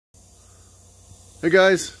Hey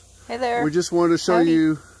guys. Hey there. We just wanted to show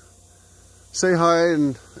you, say hi,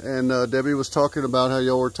 and Debbie was talking about how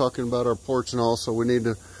y'all were talking about our porch and all, so we need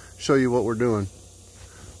to show you what we're doing.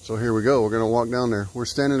 So here we go. We're going to walk down there. We're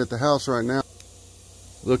standing at the house right now,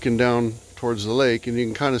 looking down towards the lake, and you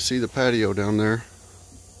can kind of see the patio down there.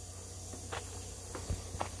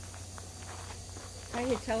 I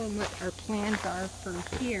could tell them what our plans are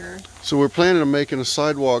for here. So we're planning on making a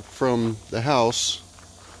sidewalk from the house,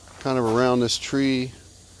 kind of around this tree,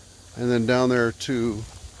 and then down there to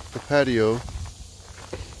the patio.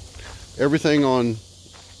 Everything on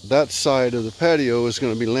that side of the patio is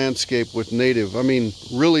going to be landscaped with native, I mean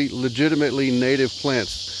really legitimately native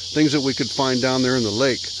plants, things that we could find down there in the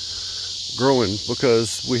lake growing,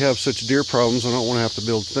 because we have such deer problems. I don't want to have to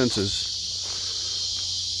build fences.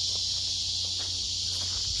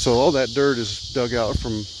 So all that dirt is dug out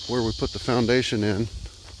from where we put the foundation in.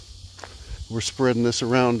 We're spreading this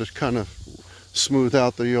around to kind of smooth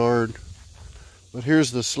out the yard. But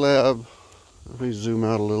here's the slab. Let me zoom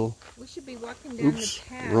out a little. We should be walking down the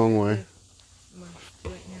path. Wrong way.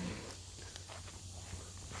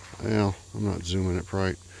 Yeah, I'm not zooming it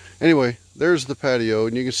right. Anyway, there's the patio,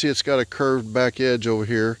 and you can see it's got a curved back edge over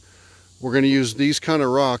here. We're going to use these kind of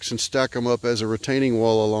rocks and stack them up as a retaining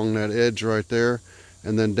wall along that edge right there,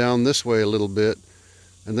 and then down this way a little bit.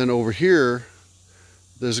 And then over here,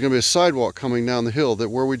 there's going to be a sidewalk coming down the hill that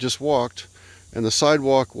where we just walked, and the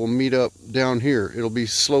sidewalk will meet up down here. It'll be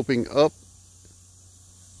sloping up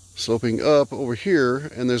over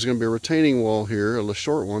here, and there's going to be a retaining wall here, a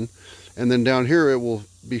short one, and then down here it will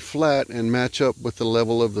be flat and match up with the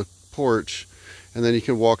level of the porch, and then you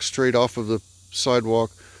can walk straight off of the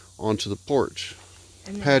sidewalk onto the porch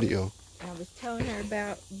patio. I was telling her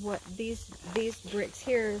about what these bricks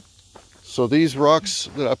here. So these rocks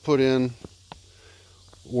that I put in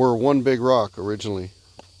were one big rock originally.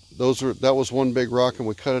 That was one big rock, and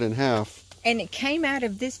we cut it in half. And it came out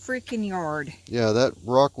of this freaking yard. Yeah, that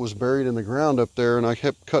rock was buried in the ground up there, and I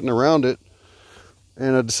kept cutting around it,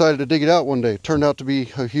 and I decided to dig it out one day. It turned out to be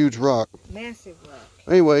a huge rock. Massive rock.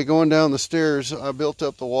 Anyway, going down the stairs, I built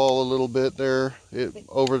up the wall a little bit there,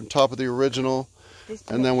 over the top of the original,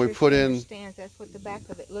 and then we put in... That's what the back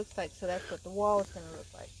of it looks like, so that's what the wall is going to look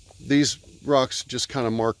like. These rocks just kind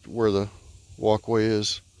of marked where the walkway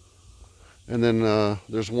is. And then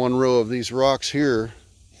there's one row of these rocks here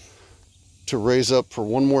to raise up for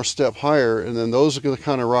one more step higher, and then those are the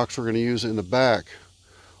kind of rocks we're going to use in the back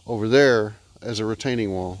over there as a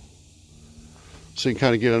retaining wall. So you can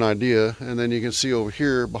kind of get an idea. And then you can see over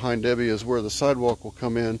here behind Debbie is where the sidewalk will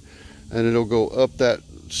come in, and it'll go up that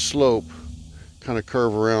slope, kind of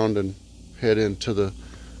curve around and head into the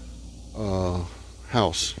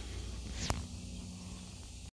house.